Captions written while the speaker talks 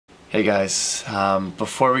Hey guys,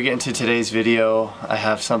 before we get into today's video, I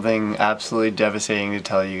have something absolutely devastating to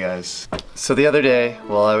tell you guys. So the other day,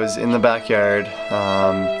 while I was in the backyard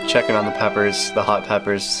checking on the peppers, the hot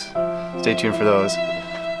peppers, stay tuned for those,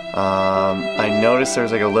 I noticed there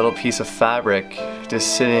was like a little piece of fabric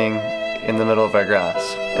just sitting in the middle of our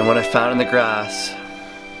grass. And what I found in the grass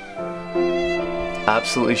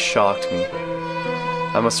absolutely shocked me.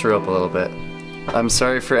 I almost threw up a little bit. I'm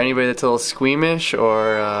sorry for anybody that's a little squeamish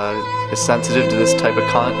or is sensitive to this type of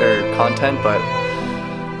content, but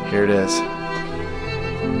here it is.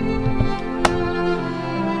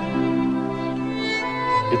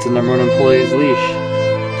 It's a number one employee's leash,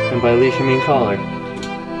 and by leash I mean collar.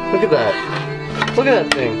 Look at that. Look at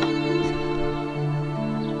that thing.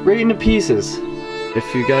 Right into pieces.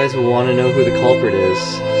 If you guys want to know who the culprit is,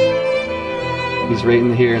 he's right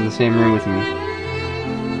in here in the same room with me.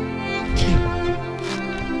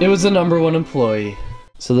 It was the number one employee.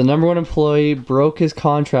 So the number one employee broke his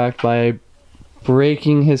contract by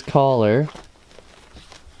breaking his collar.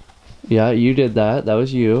 Yeah, you did that. That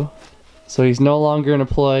was you. So he's no longer an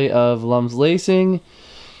employee of Lums Lacing.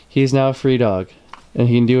 He's now a free dog. And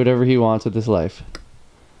he can do whatever he wants with his life.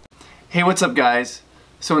 Hey, what's up guys?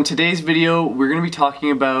 So in today's video, we're going to be talking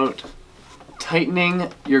about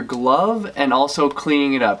tightening your glove and also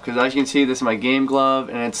cleaning it up. Because as you can see, this is my game glove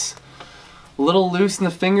and it's a little loose in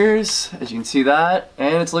the fingers, as you can see that,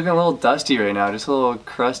 and it's looking a little dusty right now, just a little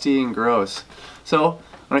crusty and gross. So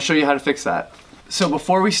I'm going to show you how to fix that. So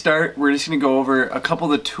before we start, we're just going to go over a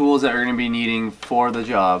couple of the tools that we're going to be needing for the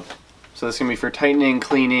job. So this is going to be for tightening,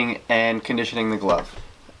 cleaning, and conditioning the glove.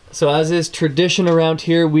 So as is tradition around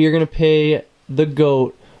here, we are going to pay the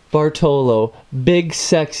GOAT, Bartolo, Big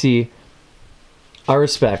Sexy, our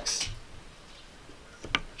respects.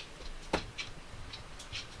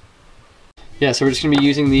 Yeah, so we're just going to be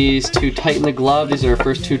using these to tighten the glove. These are our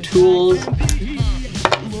first two tools.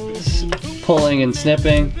 Pulling and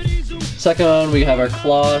snipping. Second one, we have our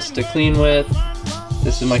cloths to clean with.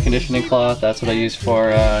 This is my conditioning cloth. That's what I use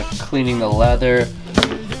for cleaning the leather.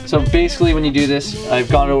 So basically when you do this,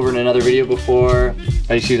 I've gone over in another video before.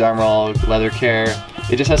 I just use Armor All Leather Care.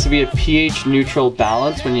 It just has to be a pH neutral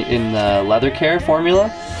balance when you in the leather care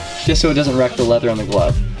formula, just so it doesn't wreck the leather on the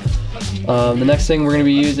glove. The next thing we're going to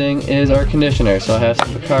be using is our conditioner. So I have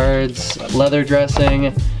some Picard's leather dressing,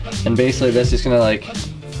 and basically that's just going to like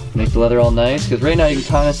make the leather all nice, because right now you can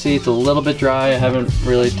kind of see it's a little bit dry. I haven't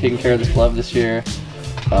really taken care of this glove this year.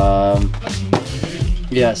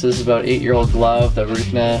 Yeah, so this is about an 8-year-old glove that we're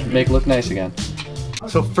just going to make look nice again.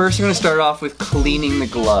 So first we're going to start off with cleaning the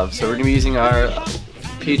glove. So we're going to be using our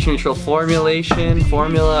pH neutral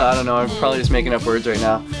formula, I don't know, I'm probably just making up words right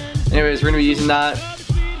now. Anyways, we're going to be using that.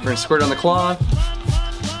 We're going to squirt it on the cloth,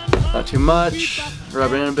 not too much,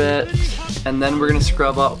 rub it in a bit, and then we're going to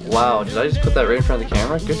scrub up. Wow, did I just put that right in front of the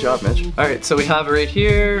camera? Good job, Mitch. Alright, so we have it right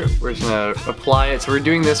here. We're just going to apply it. So we're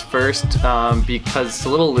doing this first because it's a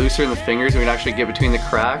little looser in the fingers and we can actually get between the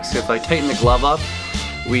cracks. If I tighten the glove up,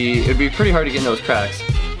 it'd be pretty hard to get in those cracks.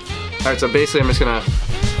 Alright, so basically I'm just going to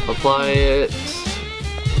apply it.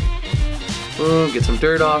 Boom, get some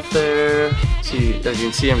dirt off there. See, as you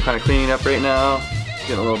can see, I'm kind of cleaning up right now.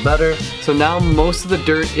 Getting a little better. So now most of the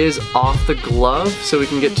dirt is off the glove, so we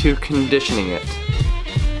can get to conditioning it.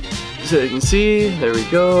 So you can see, there we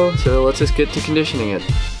go. So let's just get to conditioning it.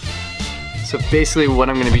 So basically what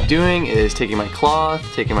I'm going to be doing is taking my cloth,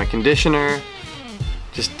 taking my conditioner,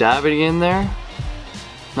 just dabbing it in there.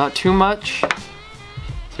 Not too much.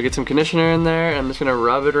 So get some conditioner in there, and I'm just going to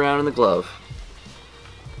rub it around in the glove.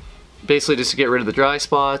 Basically just to get rid of the dry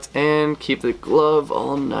spots and keep the glove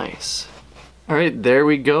all nice. Alright, there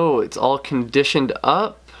we go. It's all conditioned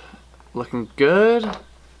up. Looking good.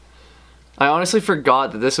 I honestly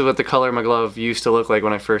forgot that this is what the color of my glove used to look like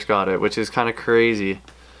when I first got it, which is kind of crazy.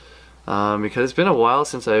 Because it's been a while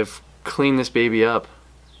since I've cleaned this baby up.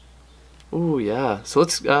 Ooh, yeah. So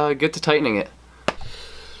let's get to tightening it.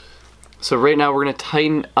 So right now we're going to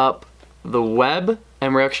tighten up the web,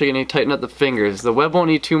 and we're actually going to tighten up the fingers. The web won't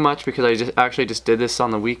need too much because I actually just did this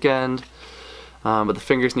on the weekend. But the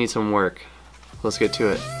fingers need some work. Let's get to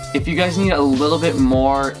it. If you guys need a little bit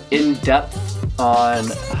more in-depth on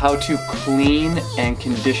how to clean and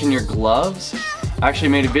condition your gloves, I actually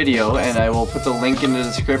made a video and I will put the link in the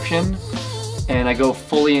description, and I go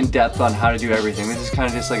fully in depth on how to do everything. This is kind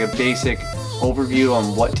of just like a basic overview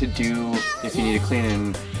on what to do if you need to clean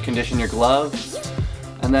and condition your glove.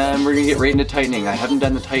 And then we're gonna get right into tightening. I haven't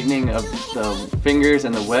done the tightening of the fingers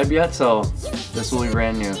and the web yet, so this will be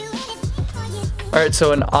brand new. Alright,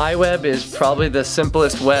 so an eye web is probably the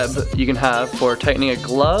simplest web you can have for tightening a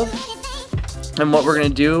glove. And what we're going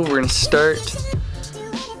to do, we're going to start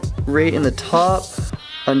right in the top,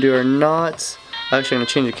 undo our knots. Actually, I'm gonna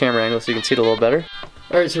change the camera angle so you can see it a little better.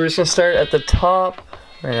 All right, so we're just gonna start at the top.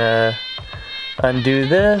 We're gonna undo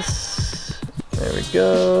this. There we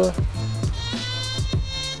go.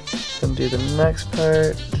 Undo the next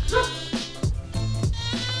part.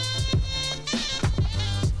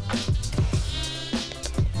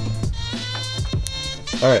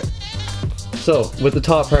 All right, so with the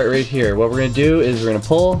top part right here, what we're gonna do is we're gonna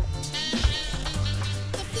pull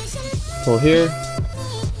here,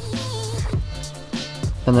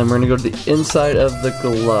 and then we're gonna go to the inside of the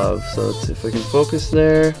glove. So let's see if we can focus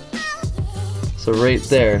there. So right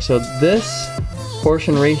there. So this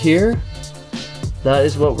portion right here, that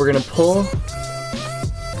is what we're gonna pull.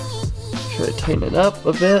 Try to tighten it up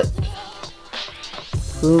a bit.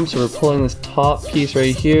 Boom, so we're pulling this top piece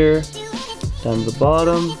right here down to the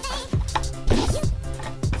bottom.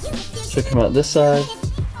 Should come out this side.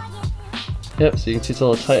 Yep, so you can see it's a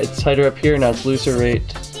little tight. It's tighter up here, now it's looser right.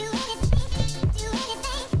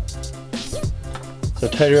 So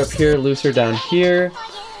tighter up here, looser down here.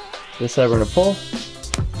 This side we're gonna pull.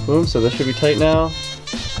 Boom, so this should be tight now.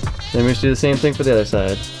 Then we should do the same thing for the other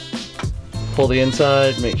side. Pull the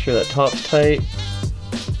inside, make sure that top's tight.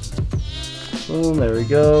 Boom, there we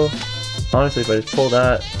go. Honestly, if I just pull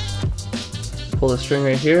that, pull the string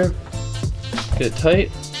right here, get it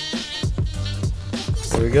tight.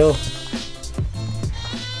 There we go.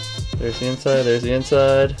 There's the inside, there's the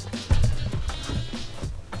inside.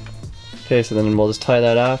 Okay, so then we'll just tie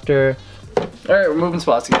that after. Alright, we're moving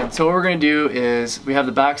spots again. So what we're going to do is, we have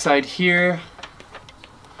the back side here.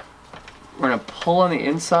 We're going to pull on the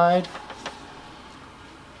inside.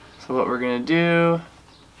 So what we're going to do,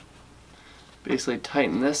 basically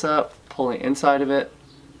tighten this up, pull the inside of it.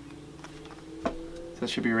 So that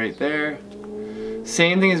should be right there.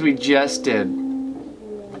 Same thing as we just did.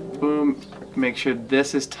 Boom. Make sure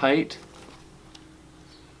this is tight.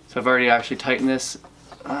 So I've already actually tightened this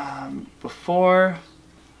before.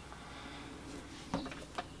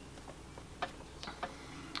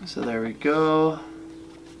 So there we go.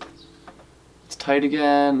 It's tight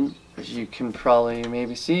again, as you can probably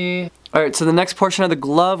maybe see. Alright, so the next portion of the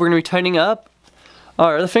glove we're going to be tightening up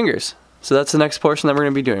are the fingers. So that's the next portion that we're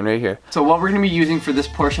going to be doing right here. So what we're going to be using for this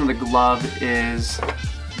portion of the glove is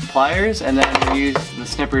pliers, and then we use the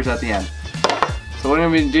snippers at the end. So what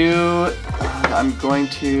I'm going to do, I'm going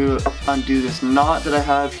to undo this knot that I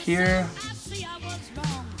have here.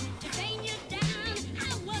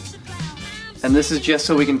 And this is just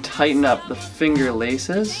so we can tighten up the finger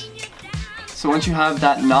laces. So once you have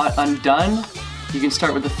that knot undone, you can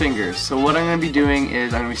start with the fingers. So what I'm going to be doing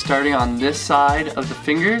is I'm going to be starting on this side of the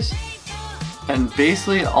fingers. And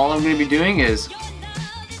basically all I'm going to be doing is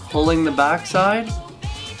pulling the back side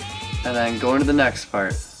and then going to the next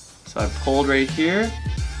part. So I pulled right here,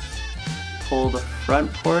 pull the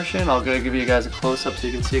front portion. I'll go give you guys a close-up so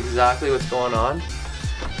you can see exactly what's going on.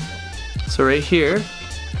 So right here,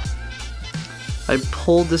 I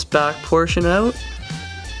pulled this back portion out,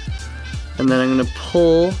 and then I'm going to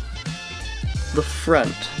pull the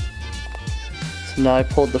front. So now I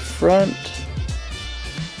pulled the front.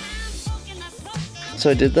 So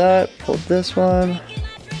I did that, pulled this one.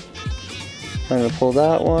 I'm going to pull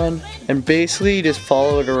that one. And basically you just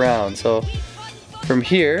follow it around. So from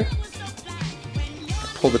here,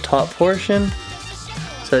 pull the top portion.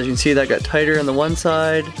 So as you can see, that got tighter on the one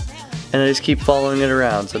side, and I just keep following it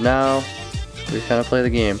around. So now we kind of play the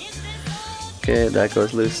game. Okay, that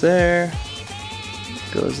goes loose there,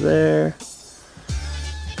 goes there,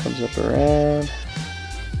 comes up around.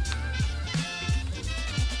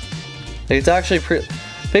 It's actually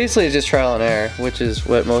basically it's just trial and error, which is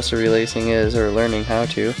what most of relacing is, or learning how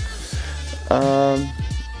to. I'm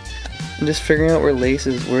just figuring out where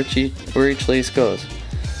each lace goes.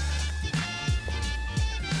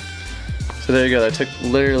 So there you go, that took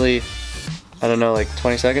literally, I don't know, like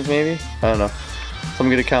 20 seconds maybe? I don't know. So I'm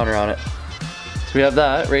gonna counter on it. So we have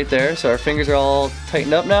that right there, so our fingers are all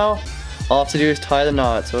tightened up now. All I have to do is tie the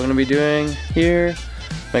knot. So what I'm gonna be doing here,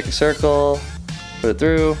 make a circle, put it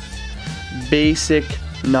through. Basic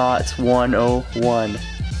knots 101.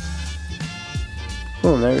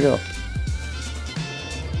 Boom, there we go.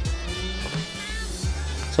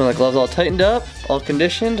 So the glove's all tightened up, all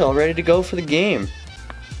conditioned, all ready to go for the game.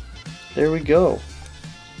 There we go.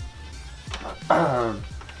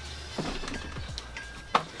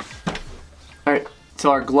 Alright,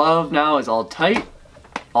 so our glove now is all tight,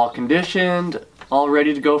 all conditioned, all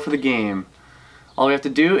ready to go for the game. All we have to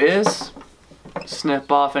do is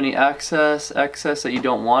snip off any excess that you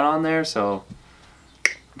don't want on there, so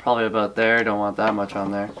probably about there, don't want that much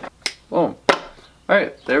on there. Boom.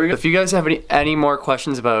 Alright, there we go. If you guys have any more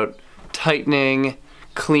questions about tightening,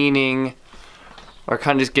 cleaning, or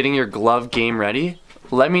kind of just getting your glove game ready,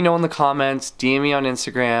 let me know in the comments, DM me on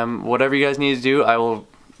Instagram, whatever you guys need to do, I will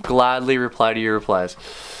gladly reply to your replies.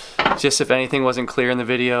 Just if anything wasn't clear in the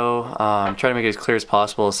video, try to make it as clear as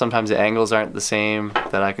possible. Sometimes the angles aren't the same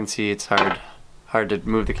that I can see. It's hard to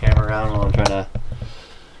move the camera around while I'm trying to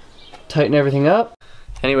tighten everything up.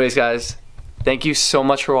 Anyways guys, thank you so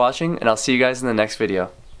much for watching, and I'll see you guys in the next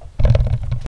video.